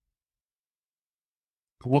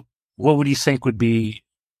 What would you think would be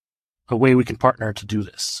a way we can partner to do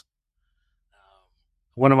this?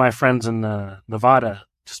 One of my friends in Nevada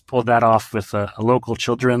just pulled that off with a local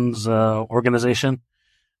children's organization.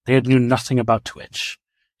 They knew nothing about Twitch.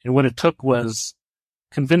 And what it took was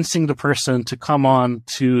convincing the person to come on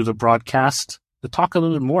to the broadcast to talk a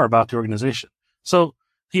little bit more about the organization. So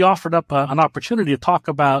he offered up an opportunity to talk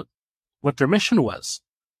about what their mission was,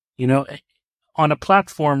 on a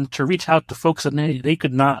platform to reach out to folks that they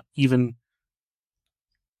could not even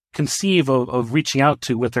conceive of reaching out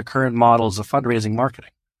to with their current models of fundraising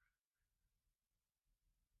marketing.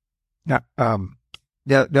 Yeah.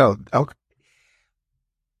 No. Okay.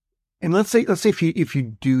 And let's say if you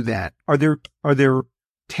do that, are there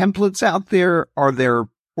templates out there? Are there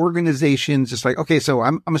organizations just like, okay, so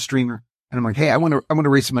I'm a streamer and I'm like, hey, I want to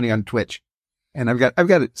raise some money on Twitch, and I've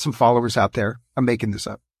got some followers out there. I'm making this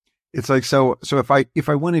up. It's like, so if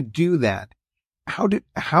I want to do that, how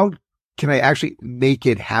can I actually make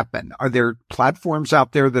it happen? Are there platforms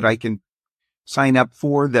out there that I can sign up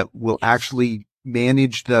for that will actually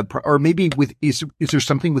manage or maybe is there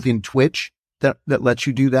something within Twitch that lets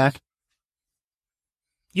you do that?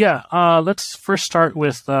 Yeah. Let's first start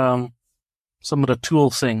with some of the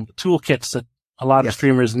toolkits that a lot of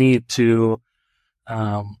streamers need to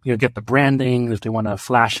get the branding if they want to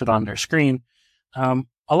flash it on their screen.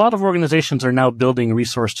 A lot of organizations are now building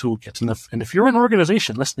resource toolkits, and if you're an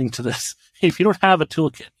organization listening to this, if you don't have a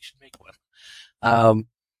toolkit, you should make one.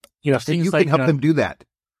 Things you can help them do that.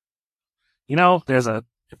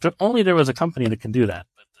 If only there was a company that can do that.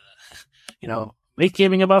 But Make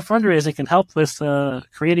Gaming About Fundraising can help with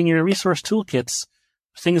creating your resource toolkits,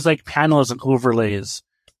 things like panels and overlays,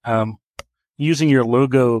 using your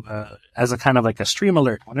logo as a kind of like a stream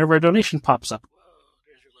alert whenever a donation pops up. Whoa,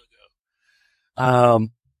 there's your logo.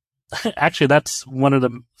 Actually, that's one of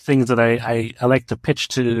the things that I like to pitch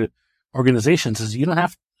to organizations is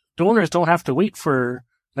donors don't have to wait for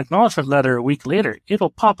an acknowledgement letter a week later. It'll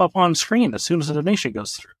pop up on screen as soon as the donation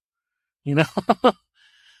goes through,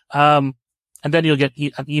 and then you'll get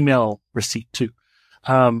an email receipt too.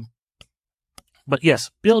 But yes,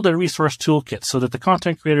 build a resource toolkit so that the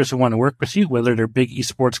content creators who want to work with you, whether they're big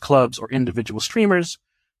esports clubs or individual streamers,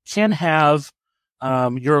 can have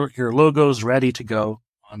your logos ready to go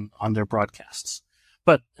on their broadcasts.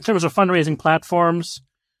 But in terms of fundraising platforms,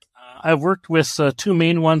 I've worked with two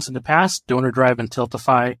main ones in the past, Donor Drive and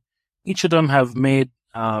Tiltify. Each of them have made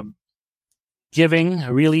giving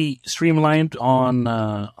really streamlined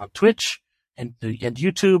on Twitch and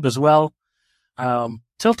YouTube as well.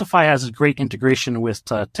 Tiltify has a great integration with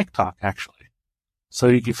TikTok, actually. So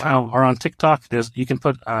if you are on TikTok, you can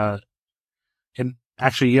put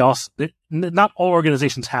not all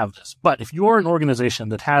organizations have this, but if you're an organization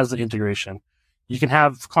that has the integration, you can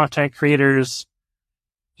have content creators,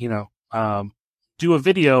 do a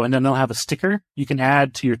video and then they'll have a sticker you can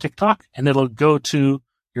add to your TikTok and it'll go to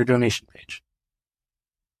your donation page.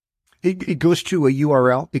 It goes to a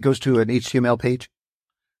URL. It goes to an HTML page.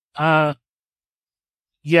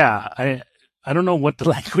 Yeah, I don't know what the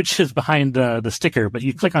language is behind the sticker, but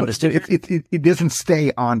you click on the sticker. It doesn't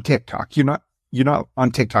stay on TikTok. You're not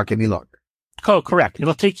on TikTok any longer. Oh, correct.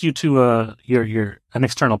 It'll take you to an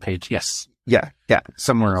external page. Yes. Yeah.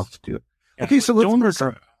 Somewhere else to do it. Yeah. Okay, so let's.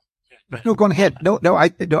 No, go ahead. No. I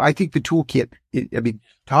think the toolkit.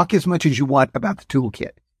 Talk as much as you want about the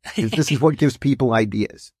toolkit. This is what gives people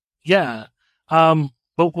ideas. Yeah. But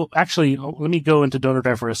actually, let me go into Donor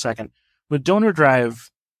Drive for a second. With Donor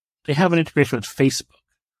Drive, they have an integration with Facebook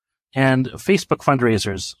and Facebook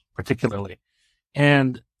fundraisers particularly.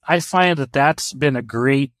 And I find that that's been a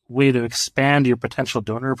great way to expand your potential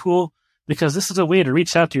donor pool because this is a way to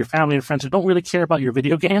reach out to your family and friends who don't really care about your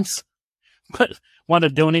video games, but want to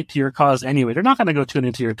donate to your cause anyway. They're not going to go tune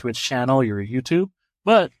into your Twitch channel, your YouTube,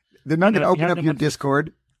 but they're not going to open up your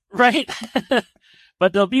Discord. Right.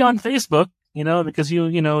 But they'll be on Facebook, because your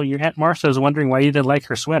Aunt Martha is wondering why you didn't like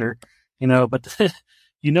her sweater, but that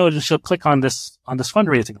she'll click on this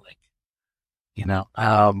fundraising link,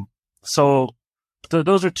 so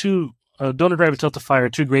those are two, Donor Drive and Tiltify are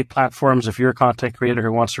two great platforms if you're a content creator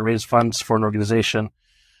who wants to raise funds for an organization.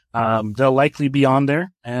 They'll likely be on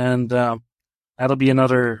there, and that'll be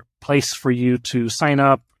another place for you to sign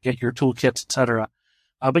up, get your toolkits, etc.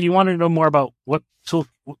 But you want to know more about what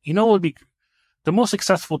would be the most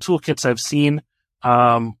successful toolkits I've seen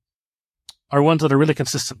are ones that are really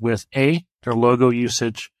consistent with A, their logo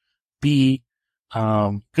usage, B,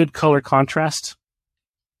 good color contrast.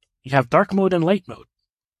 You have dark mode and light mode.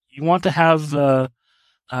 You want to have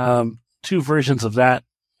two versions of that.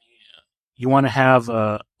 You want to have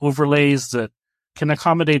overlays that can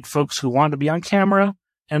accommodate folks who want to be on camera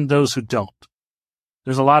and those who don't.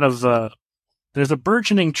 There's a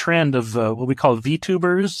burgeoning trend of what we call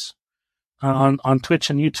VTubers on Twitch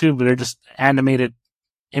and YouTube. They're just animated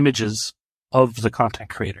images of the content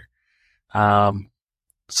creator.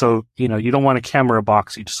 So, you don't want a camera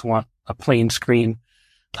box. You just want a plain screen.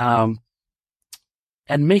 And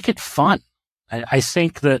make it fun. I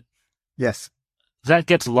think that yes, that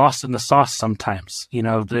gets lost in the sauce sometimes.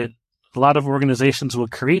 That a lot of organizations will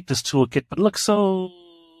create this toolkit, but it looks so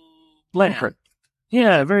bland. Corporate.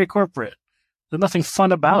 Yeah, very corporate. There's nothing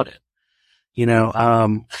fun about it. It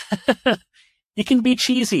can be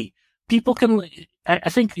cheesy. People can. I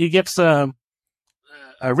think it gets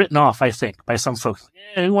written off. I think by some folks.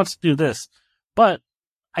 Yeah, who wants to do this? But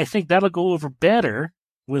I think that'll go over better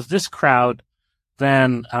with this crowd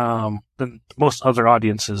than most other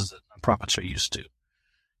audiences that nonprofits are used to.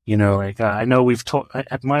 I know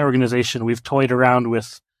at my organization, we've toyed around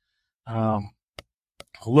with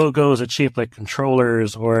logos that shape like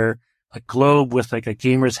controllers or a globe with like a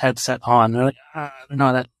gamer's headset on. And they're like,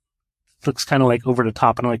 no, that looks kind of like over the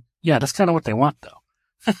top. And I'm like, yeah, that's kind of what they want though.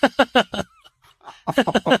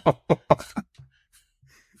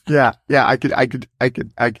 Yeah. I could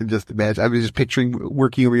just imagine. I was just picturing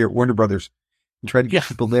working over here at Warner Brothers and trying to get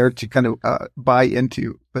people there to kind of buy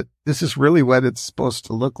into, but this is really what it's supposed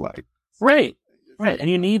to look like. Right. And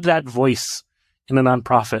you need that voice in a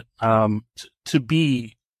nonprofit, to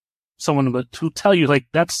be someone to tell you like,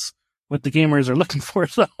 that's what the gamers are looking for.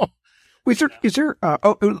 So let's talk.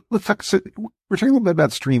 So we're talking a little bit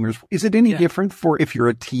about streamers. Is it any different for if you're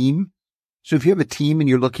a team? So if you have a team and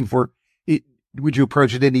you're looking for it, would you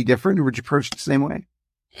approach it any different, or would you approach it the same way?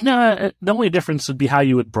 No, the only difference would be how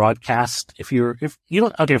you would broadcast. If you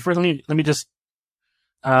don't, okay, first let me just,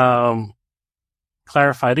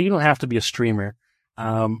 clarify that you don't have to be a streamer.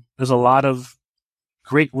 There's a lot of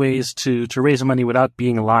great ways to raise money without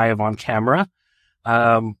being live on camera.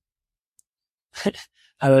 And you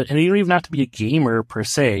don't even have to be a gamer per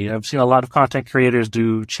se. I've seen a lot of content creators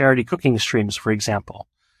do charity cooking streams, for example.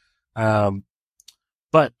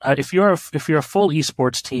 But if you're a full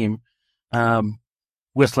esports team,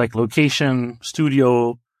 with like location,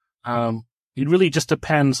 studio, it really just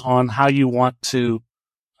depends on how you want to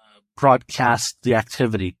broadcast the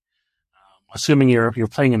activity. Assuming you're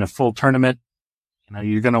playing in a full tournament,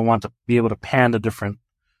 you're going to want to be able to pan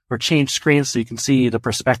or change screens so you can see the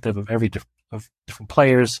perspective of different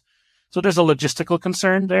players. So there's a logistical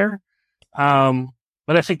concern there.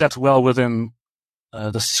 But I think that's well within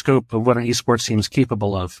the scope of what an esports team is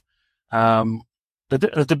capable of.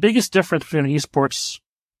 The biggest difference between an esports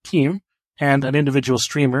team and an individual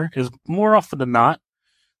streamer is more often than not,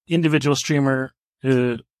 the individual streamer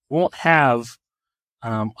won't have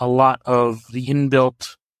a lot of the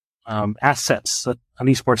inbuilt assets that an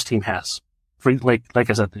esports team has. For like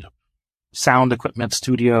I said, sound equipment,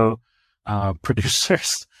 studio,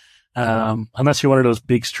 producers, unless you're one of those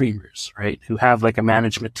big streamers, right, who have like a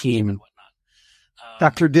management team and whatnot.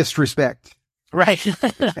 Dr. Disrespect. Right.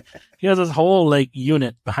 He has this whole like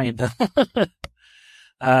unit behind him.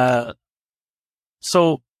 But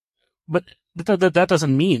that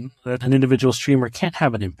doesn't mean that an individual streamer can't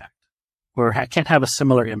have an impact or can't have a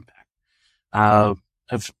similar impact.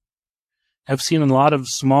 I've seen a lot of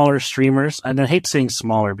smaller streamers, and I hate saying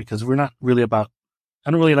smaller because we're not really I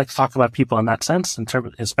don't really like to talk about people in that sense,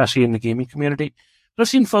 especially in the gaming community. But I've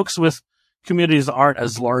seen folks with communities that aren't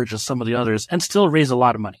as large as some of the others and still raise a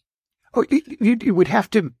lot of money. Oh, it would have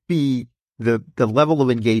to be the level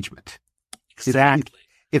of engagement. Exactly.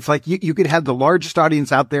 It's like you could have the largest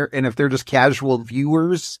audience out there, and if they're just casual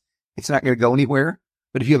viewers, it's not going to go anywhere.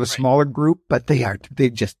 But if you have a smaller group, but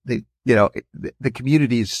the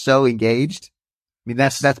community is so engaged. I mean,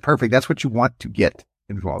 that's perfect. That's what you want to get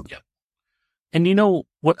involved. Yep. And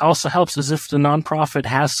what also helps is if the nonprofit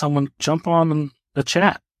has someone jump on the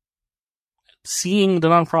chat, seeing the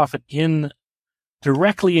nonprofit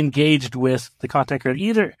directly engaged with the content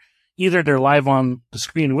creator, either they're live on the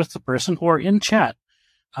screen with the person or in chat,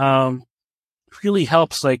 really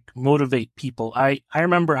helps like motivate people. I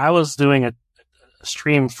remember I was doing a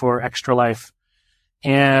stream for Extra Life,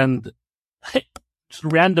 and just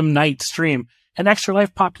random night stream, and Extra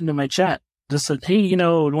Life popped into my chat. Just said, hey, I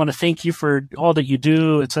want to thank you for all that you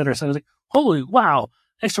do, et cetera. So I was like, holy wow,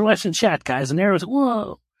 Extra Life's in chat, guys. And there was,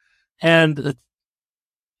 whoa. And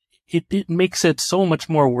it makes it so much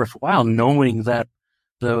more worthwhile knowing that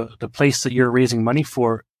the place that you're raising money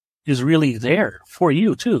for is really there for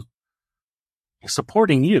you too,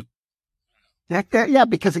 supporting you. Yeah,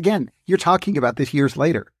 because again, you're talking about this years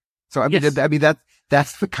later. So yes.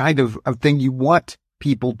 That's the kind of thing you want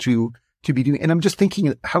people to be doing. And I'm just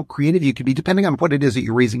thinking how creative you could be depending on what it is that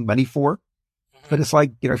you're raising money for. Mm-hmm. But it's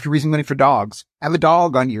like, if you're raising money for dogs, have a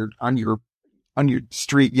dog on your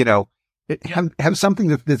street, have something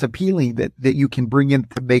that's appealing that you can bring in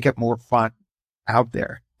to make it more fun out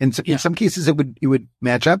there. And so, in some cases it would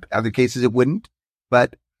match up. Other cases it wouldn't,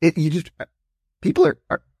 but people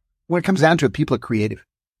are, when it comes down to it, people are creative.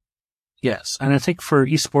 Yes. And I think for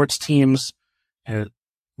esports teams,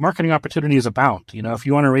 marketing opportunities abound. If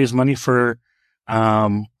you want to raise money for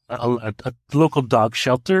a local dog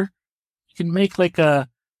shelter, you can make like one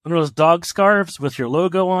of those dog scarves with your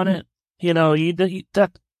logo on it.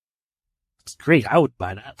 That's great. I would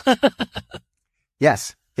buy that.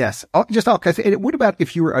 Yes. What about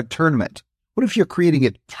if you were a tournament? What if you're creating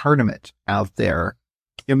a tournament out there?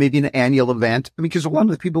 Maybe an annual event. Because a lot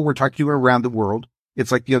of the people we're talking to are around the world. It's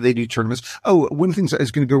like, they do tournaments. Oh, one of the things I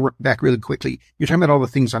was going to go back really quickly. You're talking about all the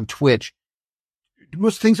things on Twitch.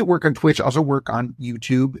 Most things that work on Twitch also work on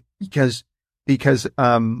YouTube because because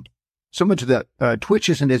so much of that Twitch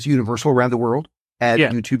isn't as universal around the world as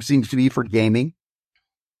YouTube seems to be for gaming.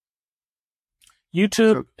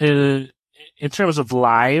 YouTube, in terms of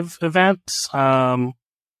live events, I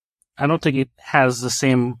don't think it has the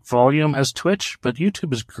same volume as Twitch, but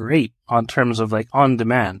YouTube is great on terms of like on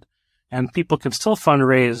demand, and people can still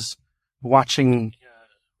fundraise watching,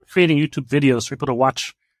 creating YouTube videos for people to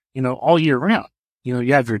watch, all year round.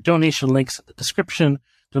 You have your donation links in the description.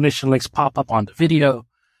 Donation links pop up on the video.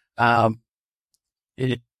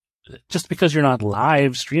 Just because you're not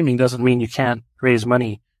live streaming doesn't mean you can't raise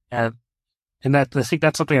money. And I think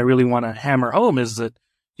that's something I really want to hammer home, is that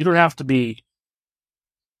you don't have to be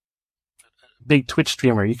a big Twitch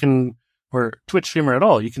streamer. Or Twitch streamer at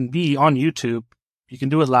all. You can be on YouTube. You can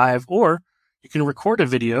do it live, or you can record a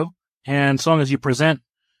video. And as long as you present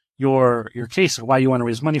your case of why you want to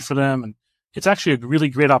raise money for them, and it's actually a really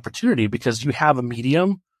great opportunity because you have a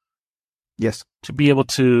medium, to be able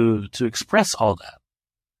to express all that.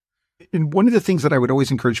 And one of the things that I would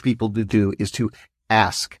always encourage people to do is to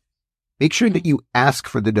ask. Make sure that you ask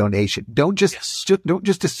for the donation. Don't just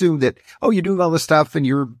assume that, you're doing all this stuff and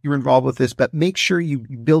you're involved with this, but make sure you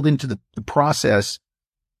build into the process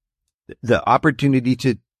the opportunity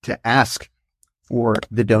to ask for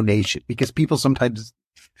the donation, because people sometimes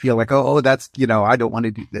feel like, that's, I don't want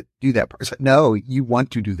to do that part. No, you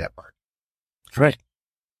want to do that part. Right.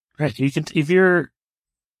 You can, if you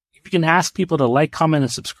can ask people to like, comment,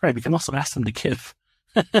 and subscribe, you can also ask them to give.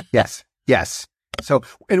 Yes. So,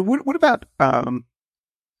 and what about,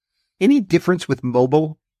 any difference with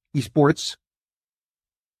mobile esports?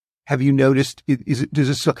 Have you noticed,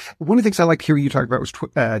 one of the things I liked hearing you talk about was,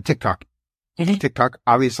 TikTok. Mm-hmm. TikTok,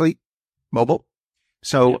 obviously, mobile.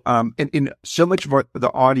 So, in so much of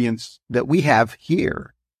the audience that we have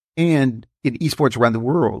here and in esports around the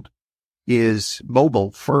world is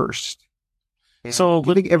mobile first. And so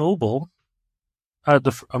with mobile,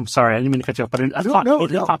 I'm sorry, I didn't mean to cut you off, but it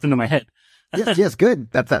popped into my head. yes, good.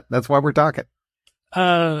 That's why we're talking.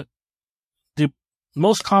 The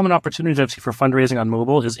most common opportunities I've seen for fundraising on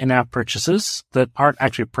mobile is in-app purchases that aren't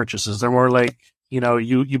actually purchases. They're more like,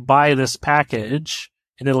 you buy this package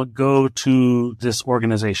and it'll go to this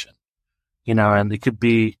organization, and it could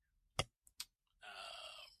be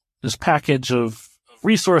this package of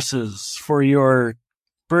resources for your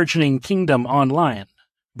burgeoning kingdom online,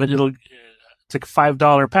 but it's like a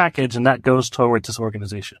 $5 package and that goes towards this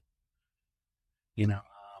organization,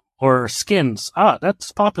 or skins.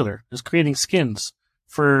 That's popular, is creating skins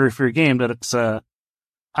for your game that it's,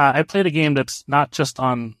 I played a game that's not just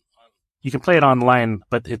on, you can play it online,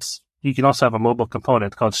 but you can also have a mobile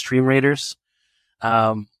component called Stream Raiders.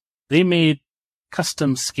 They made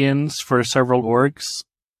custom skins for several orgs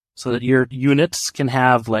so that your units can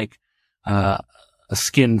have like, a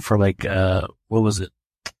skin for like, what was it?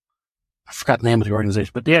 I forgot the name of the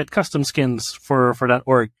organization, but they had custom skins for that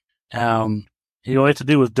org. All you had to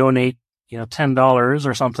do was donate, $10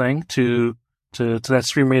 or something to that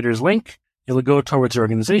Stream Raiders link. It'll go towards your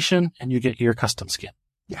organization and you get your custom skin.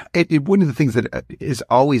 Yeah. One of the things that is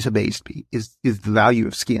always amazed me is the value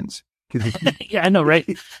of skins. Yeah, I know, right?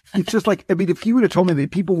 It's just like, if you would have told me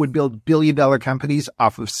that people would build billion-dollar companies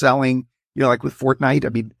off of selling, like with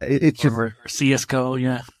Fortnite, it's just, or CS:GO.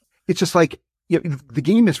 Yeah. It's just like, the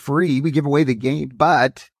game is free. We give away the game,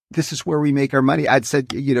 but this is where we make our money. I'd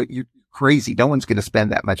said, you're crazy. No one's going to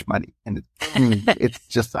spend that much money. And it's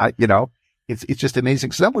just, it's just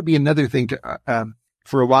amazing. So that would be another thing to,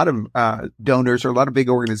 for a lot of, donors or a lot of big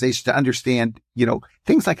organizations to understand,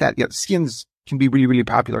 things like that. Skins can be really, really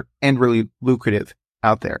popular and really lucrative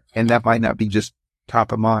out there. And that might not be just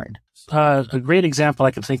top of mind. A great example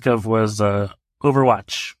I could think of was,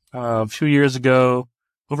 Overwatch. A few years ago,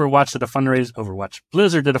 Blizzard did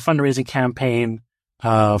a fundraising campaign,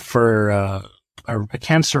 for, a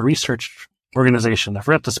cancer research organization. I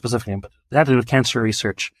forgot the specific name, but that had to do with cancer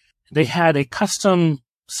research. They had a custom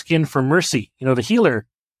skin for Mercy, the healer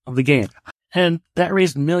of the game. And that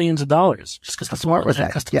raised millions of dollars just because smart with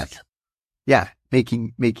that. Yes. Yeah.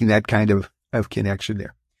 Making that kind of connection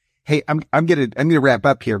there. Hey, I'm going to wrap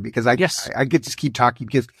up here because I get to just keep talking,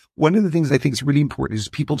 because one of the things I think is really important is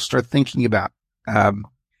people start thinking about,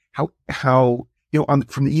 how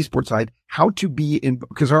from the esports side, how to be in,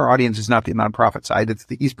 because our audience is not the nonprofit side, it's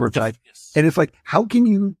the esports side. Yes. And it's like, how can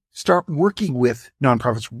you start working with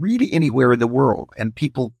nonprofits really anywhere in the world? And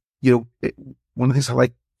people, one of the things I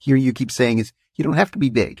like hearing you keep saying is you don't have to be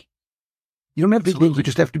big. You don't have to be big. You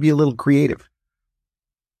just have to be a little creative.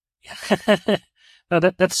 No,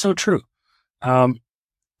 that's so true.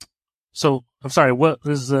 So I'm sorry, what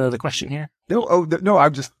is the question here? No, no,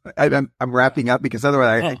 I'm wrapping up because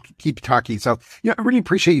otherwise I keep talking. So, I really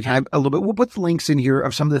appreciate you time a little bit. We'll put the links in here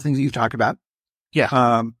of some of the things that you've talked about.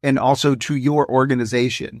 Yeah. And also to your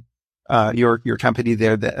organization, your company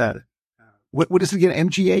there that, what is it again?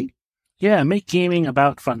 MGA? Yeah. Make gaming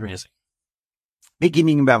about fundraising. Make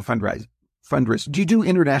gaming about fundraising. Do you do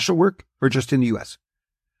international work or just in the U.S.?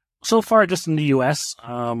 So far, just in the U.S.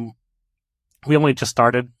 We only just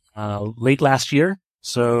started late last year,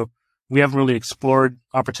 so we haven't really explored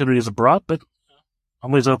opportunities abroad, but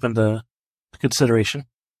I'm always open to consideration.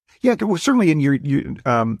 Yeah, well, certainly in your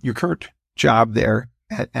current job there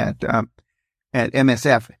at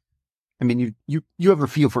MSF, I mean, you have a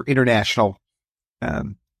feel for international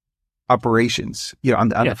operations, on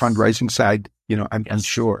the fundraising side, I'm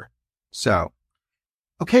sure. So,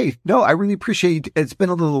 okay, no, I really appreciate it. It's been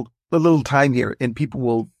a little time here, and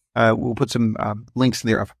people we'll put some links in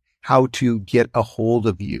there of how to get a hold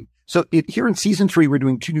of you. So here in season 3, we're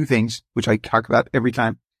doing 2 new things, which I talk about every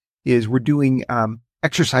time. Is we're doing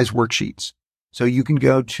exercise worksheets. So you can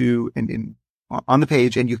go to on the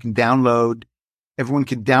page, and you can download. Everyone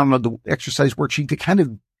can download the exercise worksheet to kind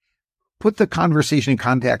of put the conversation in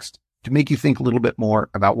context to make you think a little bit more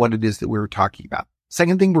about what it is that we're talking about.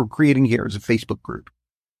 Second thing we're creating here is a Facebook group.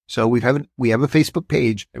 So we have a Facebook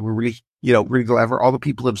page, and we're really, really glad for all the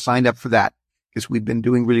people who have signed up for that because we've been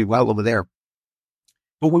doing really well over there.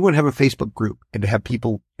 But we want to have a Facebook group and to have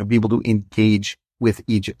people be able to engage with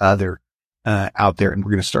each other out there. And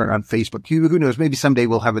we're going to start on Facebook. Who knows? Maybe someday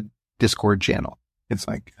we'll have a Discord channel. It's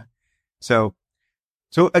like, so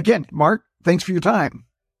again, Mark, thanks for your time.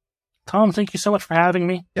 Tom, thank you so much for having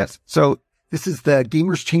me. Yes. So this is the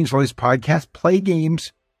Gamers Change Lives podcast. Play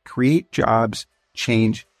games, create jobs,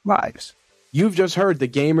 change lives. You've just heard the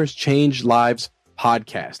Gamers Change Lives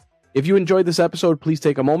podcast. If you enjoyed this episode, please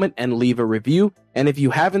take a moment and leave a review. And if you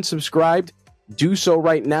haven't subscribed, do so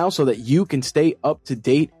right now so that you can stay up to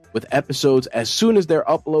date with episodes as soon as they're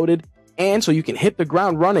uploaded, and so you can hit the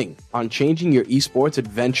ground running on changing your esports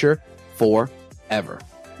adventure forever.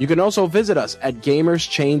 You can also visit us at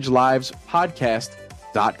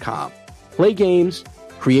gamerschangelivespodcast.com. Play games,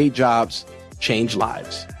 create jobs, change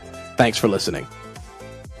lives. Thanks for listening.